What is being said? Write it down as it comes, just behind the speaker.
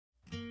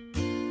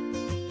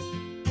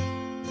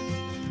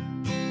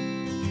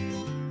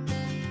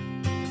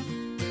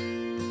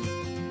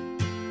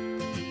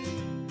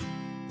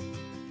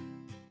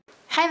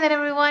Hi there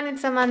everyone,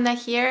 it's Amanda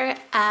here.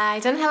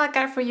 I don't have a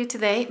card for you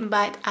today,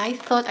 but I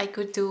thought I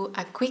could do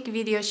a quick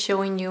video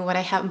showing you what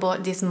I have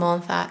bought this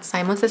month at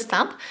Simon's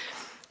Stamp.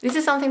 This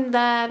is something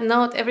that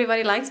not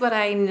everybody likes, but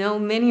I know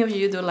many of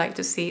you do like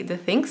to see the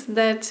things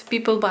that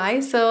people buy,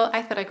 so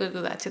I thought I could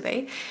do that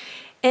today.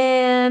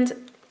 And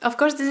of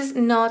course this is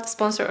not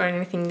sponsored or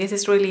anything, this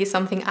is really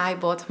something I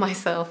bought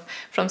myself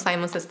from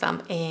Simon's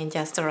Stamp and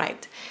just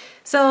arrived.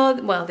 So,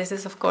 well, this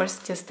is of course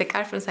just the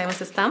card from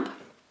Simon's Stamp.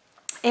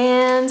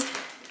 And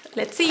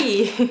let's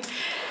see.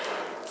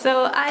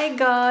 So I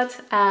got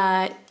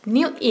a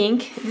new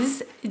ink.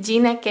 This is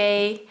Gina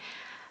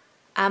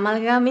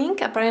AMALGAM ink.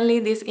 Apparently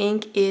this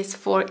ink is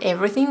for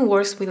everything,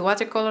 works with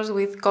watercolors,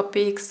 with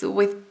Copics,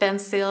 with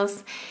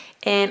pencils,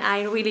 and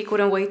I really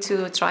couldn't wait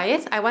to try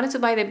it. I wanted to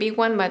buy the big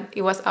one, but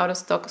it was out of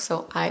stock,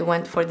 so I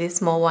went for this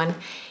small one,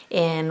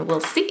 and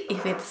we'll see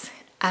if it's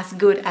as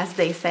good as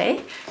they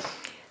say.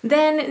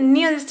 Then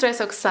new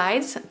Distress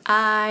Oxides.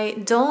 I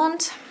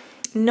don't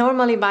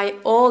normally buy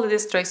all the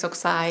Distress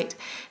Oxide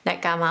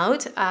that come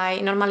out.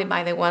 I normally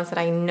buy the ones that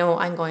I know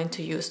I'm going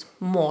to use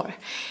more.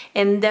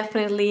 And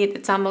definitely the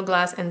Tumbled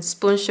Glass and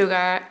Spoon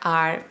Sugar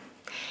are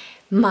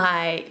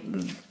my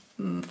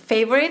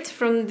favorite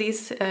from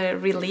this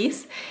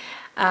release.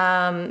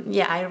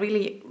 Yeah, I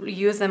really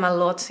use them a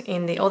lot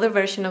in the other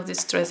version of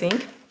Distress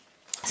ink,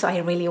 so I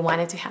really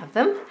wanted to have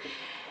them.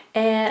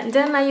 And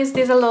then I use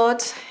this a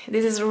lot.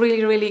 This is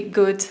really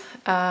good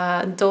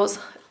dot.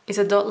 It's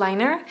a dot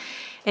liner.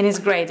 And it's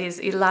great,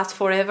 it lasts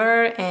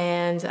forever,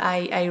 and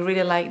I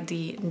really like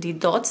the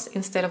dots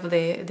instead of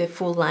the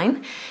full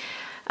line.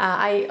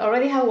 I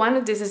already have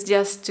one. This is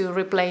just to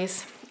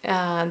replace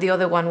the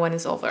other one when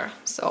it's over.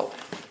 So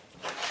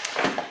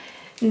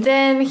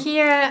then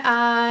here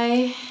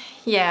I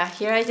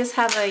just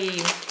have a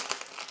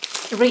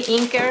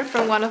Reinker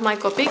from one of my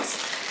Copics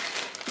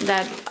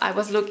that I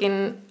was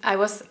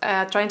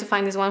trying to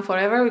find this one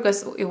forever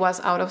because it was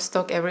out of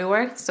stock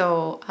everywhere.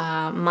 So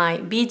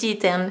my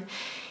BG10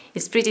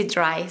 it's pretty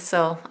dry,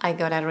 so I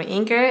got a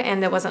Reinker, and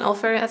there was an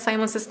offer at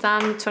Simon's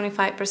Stamp,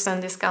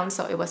 25% discount,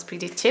 so it was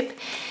pretty cheap.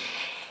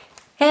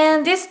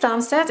 And this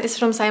stamp set is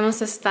from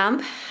Simon's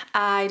Stamp.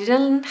 I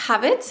didn't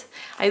have it.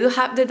 I do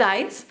have the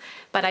dies,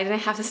 but I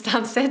didn't have the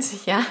stamp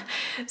set, yeah.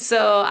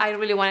 So I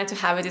really wanted to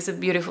have it. It's a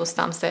beautiful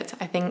stamp set.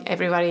 I think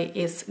everybody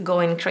is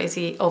going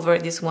crazy over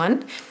this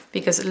one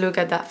because look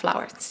at that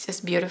flower. It's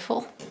just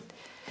beautiful.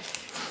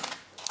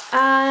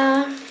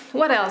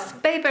 What else?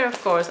 Paper,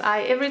 of course.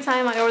 Every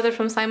time I order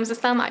from Simon's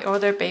Stamp, I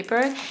order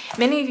paper.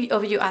 Many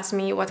of you ask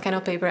me what kind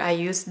of paper I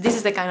use. This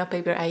is the kind of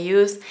paper I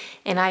use,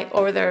 and I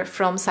order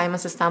from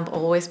Simon's Stamp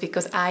always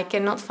because I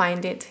cannot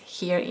find it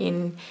here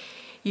in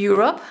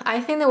Europe. I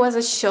think there was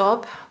a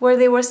shop where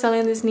they were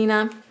selling this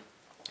Neenah,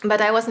 but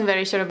I wasn't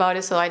very sure about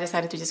it, so I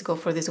decided to just go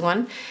for this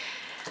one.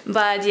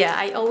 But yeah,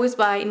 I always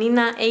buy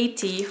Neenah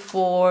 80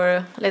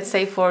 for, let's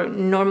say, for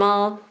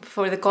normal,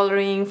 for the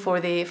coloring, for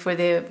the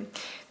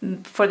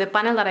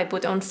panel that I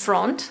put on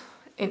front,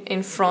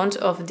 in front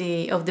of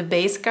the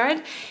base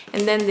card,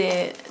 and then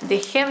the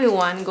heavy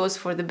one goes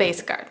for the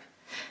base card.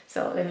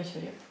 So let me show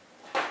you.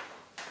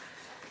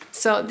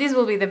 So this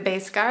will be the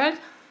base card,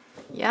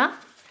 yeah,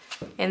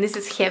 and this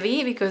is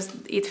heavy because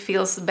it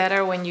feels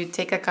better when you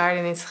take a card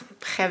and it's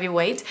heavy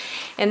weight.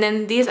 And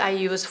then this I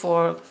use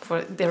for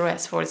the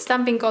rest, for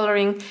stamping,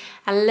 coloring,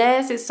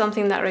 unless it's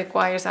something that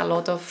requires a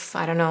lot of,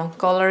 I don't know,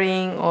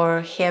 coloring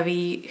or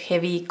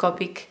heavy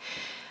Copic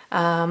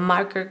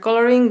marker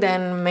coloring,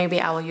 then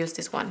maybe I will use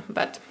this one,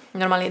 but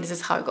normally this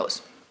is how it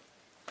goes.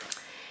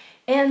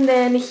 And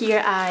then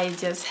here I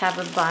just have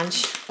a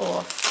bunch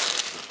of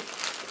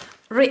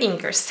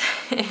Reinkers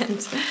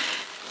and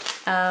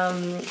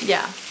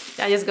yeah,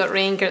 I just got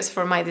Reinkers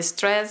for my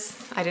Distress.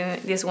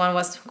 This one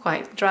was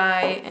quite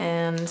dry,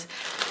 and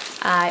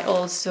I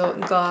also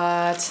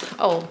got,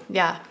 oh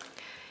yeah,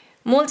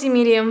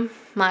 multi-medium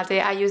mate.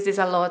 I use this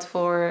a lot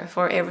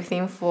for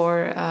everything,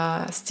 for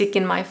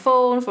sticking my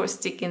phone, for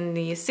sticking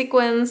the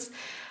sequins.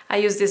 I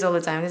use this all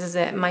the time. This is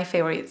my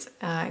favorite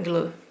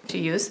glue to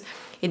use.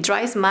 It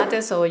dries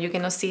mate, so you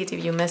cannot see it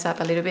if you mess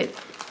up a little bit.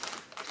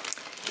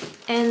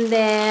 And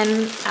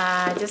then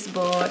I just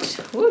bought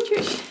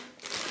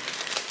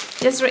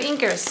just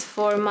Reinkers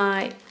for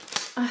my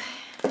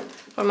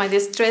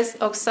Distress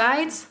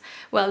Oxides.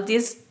 Well,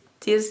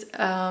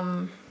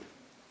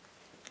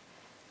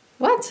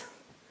 what?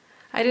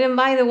 I didn't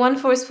buy the one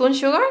for Spoon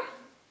Sugar?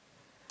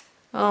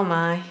 Oh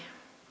my,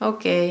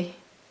 okay.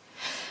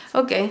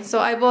 Okay, so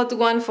I bought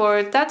one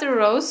for Tattered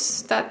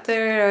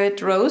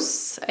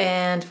Rose,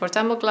 and for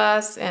Tumbled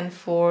Glass, and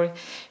for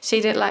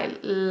Shaded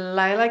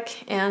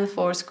Lilac, and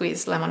for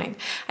Squeezed Lemonade.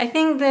 I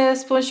think the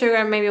Spoon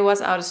Sugar maybe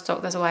was out of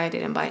stock, that's why I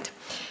didn't buy it.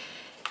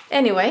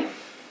 Anyway,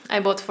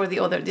 I bought for the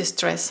other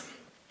Distress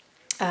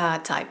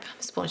type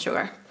Spoon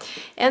Sugar.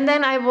 And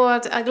then I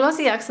bought a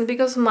glossy accent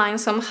because mine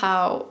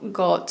somehow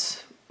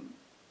got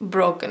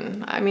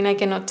broken. I mean, I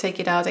cannot take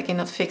it out, I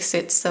cannot fix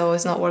it, so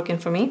it's not working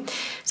for me.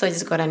 So I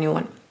just got a new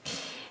one.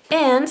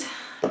 And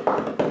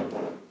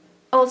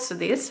also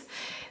this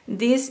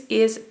This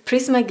is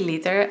PRISMA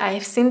glitter.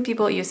 I've seen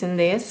people using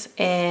this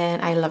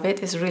and I love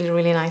it. It's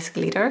really nice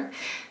glitter.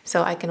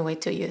 So I can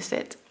wait to use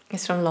it.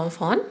 It's from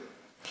Fawn.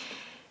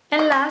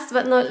 And last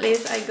but not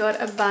least, I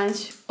got a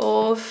bunch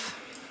of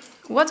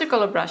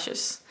watercolor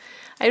brushes.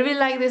 I really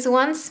like these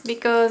ones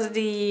because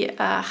the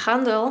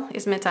handle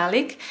is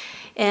metallic,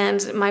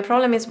 and my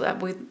problem is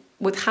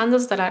with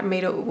handles that are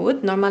made of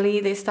wood,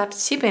 normally they start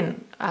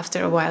chipping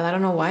after a while. I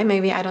don't know why,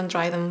 maybe I don't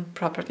dry them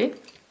properly.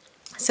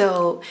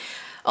 So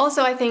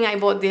also I think I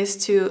bought this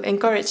to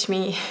encourage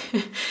me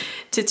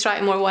to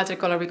try more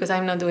watercolor, because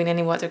I'm not doing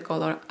any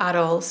watercolor at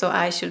all, so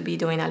I should be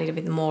doing a little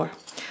bit more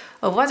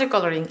of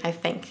watercoloring, I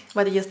think.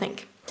 What do you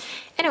think?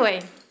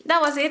 Anyway,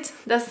 that was it.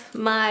 That's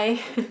my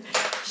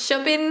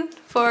shopping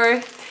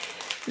for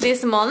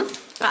this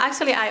month. Well,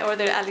 actually I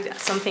ordered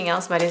something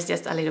else, but it's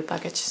just a little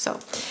package, so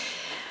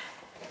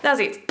that's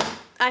it.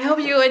 I hope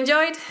you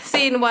enjoyed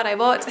seeing what I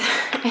bought,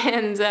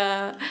 and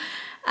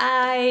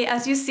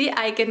as you see,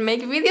 I can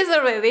make videos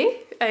already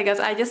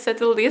because I just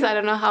settled this. I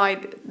don't know how I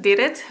did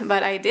it,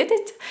 but I did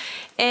it.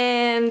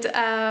 And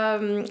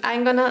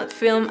I'm gonna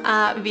film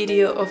a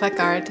video of a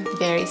card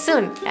very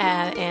soon,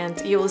 and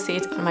you will see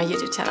it on my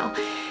YouTube channel.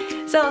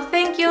 So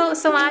thank you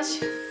so much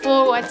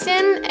for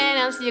watching, and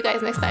I'll see you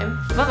guys next time.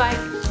 Bye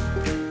bye.